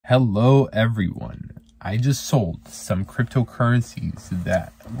Hello everyone. I just sold some cryptocurrencies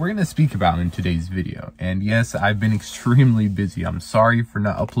that we're going to speak about in today's video. And yes, I've been extremely busy. I'm sorry for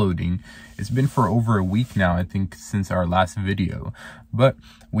not uploading. It's been for over a week now, I think, since our last video. But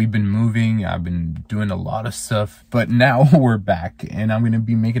we've been moving, I've been doing a lot of stuff, but now we're back and I'm going to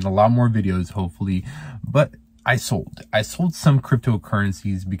be making a lot more videos hopefully. But I sold some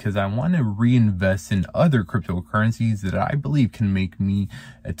cryptocurrencies because I want to reinvest in other cryptocurrencies that I believe can make me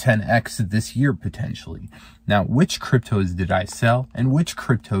a 10x this year potentially. Now, which cryptos did I sell and which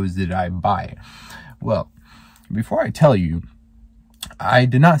cryptos did I buy? Well, before I tell you, I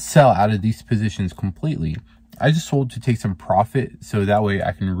did not sell out of these positions completely. I just sold to take some profit so that way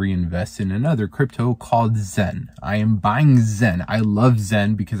I can reinvest in another crypto called Xen. I am buying Xen. I love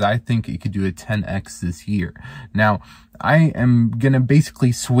Xen because I think it could do a 10x this year. Now, I am going to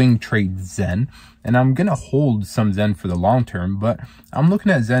basically swing trade Xen and I'm going to hold some Xen for the long term, but I'm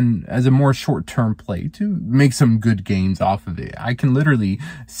looking at Xen as a more short-term play to make some good gains off of it. I can literally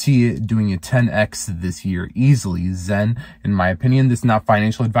see it doing a 10x this year easily. Xen, in my opinion, this is not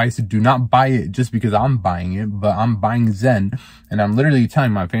financial advice. Do not buy it just because I'm buying it, but I'm buying Xen and I'm literally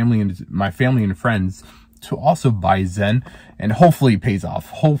telling my family and friends to also buy Xen, and hopefully it pays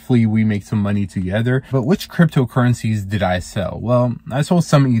off. Hopefully we make some money together. But which cryptocurrencies did I sell? Well, I sold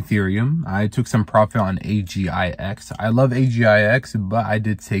some Ethereum. I took some profit on AGIX. I love AGIX, but I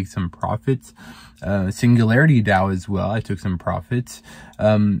did take some profits. Singularity DAO as well, I took some profits.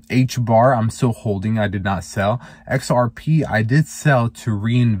 HBAR, I'm still holding, I did not sell. XRP, I did sell to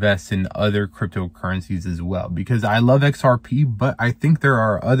reinvest in other cryptocurrencies as well, because I love XRP, but I think there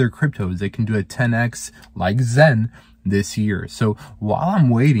are other cryptos that can do a 10x like Xen this year. So while I'm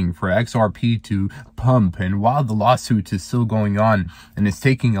waiting for XRP to pump and while the lawsuit is still going on and it's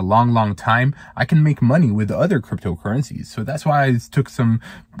taking a long time, I can make money with other cryptocurrencies. So that's why I took some,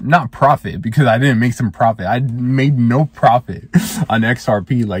 not profit, because I didn't make some profit. I made no profit on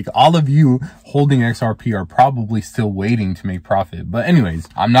XRP. Like all of you holding XRP are probably still waiting to make profit. But anyways,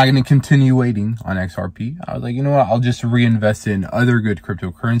 I'm not going to continue waiting on XRP. I was like, you know what? I'll just reinvest in other good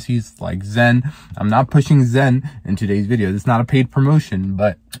cryptocurrencies like Xen. I'm not pushing Xen in today's video. This is not a paid promotion,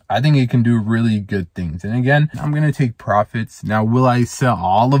 but I think it can do really good things. And again, I'm going to take profits. Now, will I sell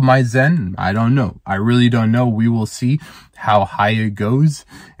all of my Xen? I don't know. I really don't know. We will see how high it goes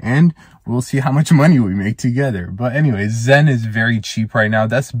and we'll see how much money we make together. But anyways, Xen is very cheap right now.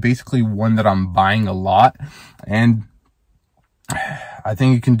 That's basically one that I'm buying a lot. And I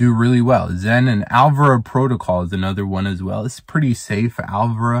think it can do really well. Xen and Alvaro protocol is another one as well. It's pretty safe.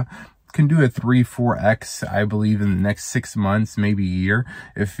 Alvaro can do a 3-4x, I believe, in the next 6 months, maybe a year.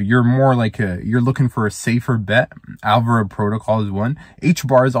 If you're more like you're looking for a safer bet, Alvaro protocol is one.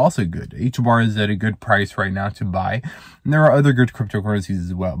 HBAR is also good. HBAR is at a good price right now to buy. And there are other good cryptocurrencies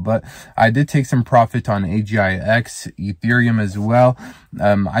as well. But I did take some profit on AGIX, Ethereum as well.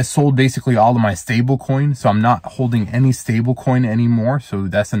 I sold basically all of my stable coin, so I'm not holding any stable coin anymore. So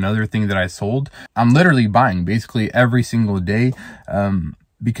that's another thing that I sold. I'm literally buying basically every single day.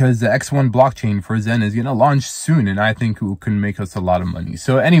 Because the X1 blockchain for Xen is going to launch soon, and I think it can make us a lot of money.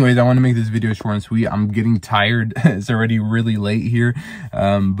 So anyways, I want to make this video short and sweet. I'm getting tired. It's already really late here.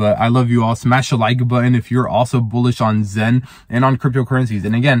 But I love you all. Smash the like button if you're also bullish on Xen and on cryptocurrencies.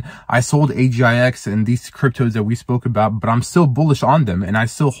 And again, I sold AGIX and these cryptos that we spoke about, but I'm still bullish on them and I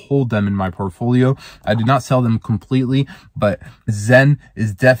still hold them in my portfolio. I did not sell them completely, but Xen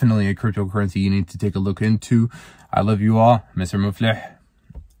is definitely a cryptocurrency you need to take a look into. I love you all. Mr. Mufleh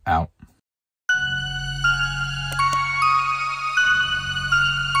out.